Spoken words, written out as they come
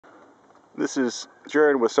This is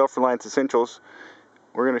Jared with Self-Reliance Essentials.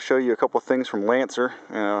 We're going to show you a couple things from Lancer,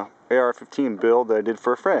 AR15 build that I did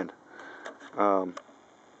for a friend.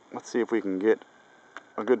 Let's see if we can get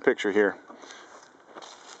a good picture here.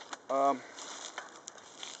 I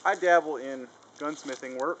dabble in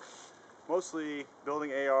gunsmithing work, mostly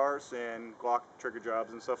building ARs and Glock trigger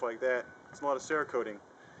jobs and stuff like that. It's a lot of Cerakoting.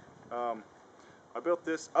 I built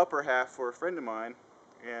this upper half for a friend of mine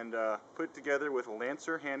and put it together with a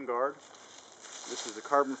Lancer handguard. This is a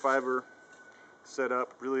carbon fiber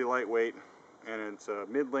setup, really lightweight, and it's a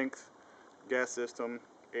mid-length gas system,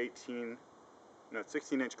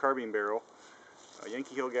 16-inch carbine barrel, a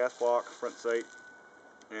Yankee Hill gas block front sight,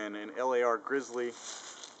 and an LAR Grizzly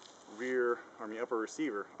upper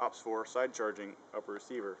receiver, OPS4 side charging upper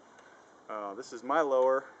receiver. This is my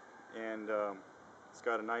lower, and it's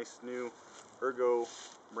got a nice new Ergo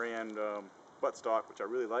brand buttstock, which I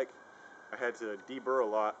really like. I had to deburr a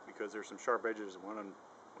lot because there's some sharp edges when it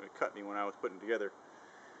cut me when I was putting it together.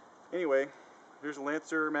 Anyway, here's a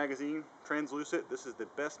Lancer magazine, translucent. This is the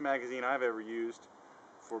best magazine I've ever used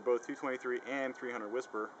for both 223 and 300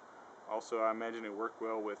 Whisper. Also, I imagine it worked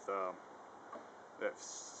well with that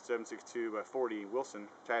 7.62x40 Wilson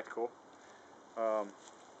tactical.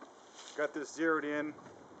 Got this zeroed in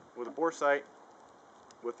with a bore sight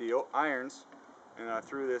with the irons, and I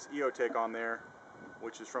threw this EOTech on there,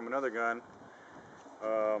 which is from another gun.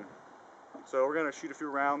 So we're going to shoot a few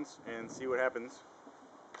rounds and see what happens.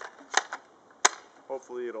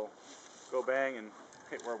 Hopefully it'll go bang and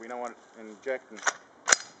hit where we don't want it and eject and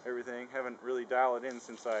everything. Haven't really dialed it in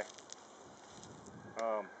since I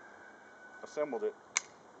assembled it.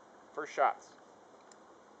 First shots.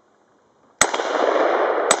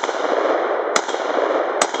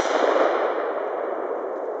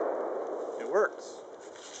 It works.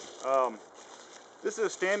 This is a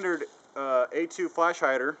standard A2 flash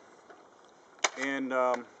hider, and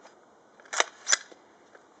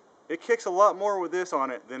it kicks a lot more with this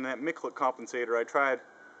on it than that Miklik compensator I tried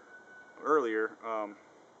earlier.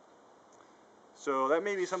 So that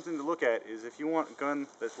may be something to look at, is if you want a gun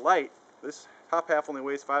that's light, this top half only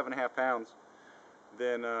weighs 5.5 pounds,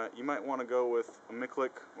 then you might want to go with a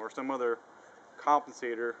Miklik or some other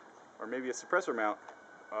compensator, or maybe a suppressor mount,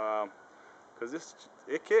 because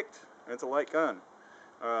it kicked, and it's a light gun.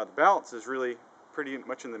 The balance is really pretty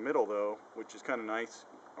much in the middle though, which is kind of nice.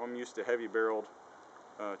 I'm used to heavy barreled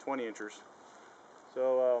 20-inchers.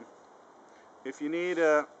 So if you need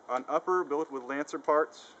an upper built with Lancer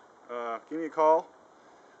parts, give me a call.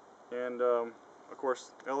 And of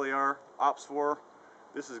course, LAR OPS4.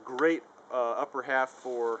 This is great upper half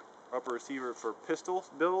for upper receiver for pistol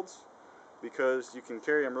builds, because you can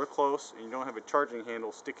carry them real close and you don't have a charging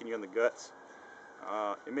handle sticking you in the guts.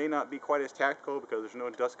 It may not be quite as tactical because there's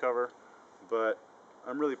no dust cover, but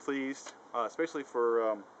I'm really pleased, especially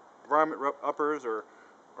for varmint uppers or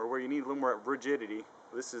where you need a little more rigidity.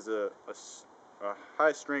 This is a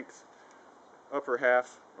high strength upper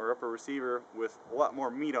half or upper receiver with a lot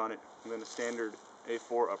more meat on it than a standard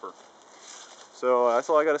A4 upper. So that's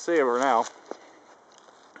all I got to say over now.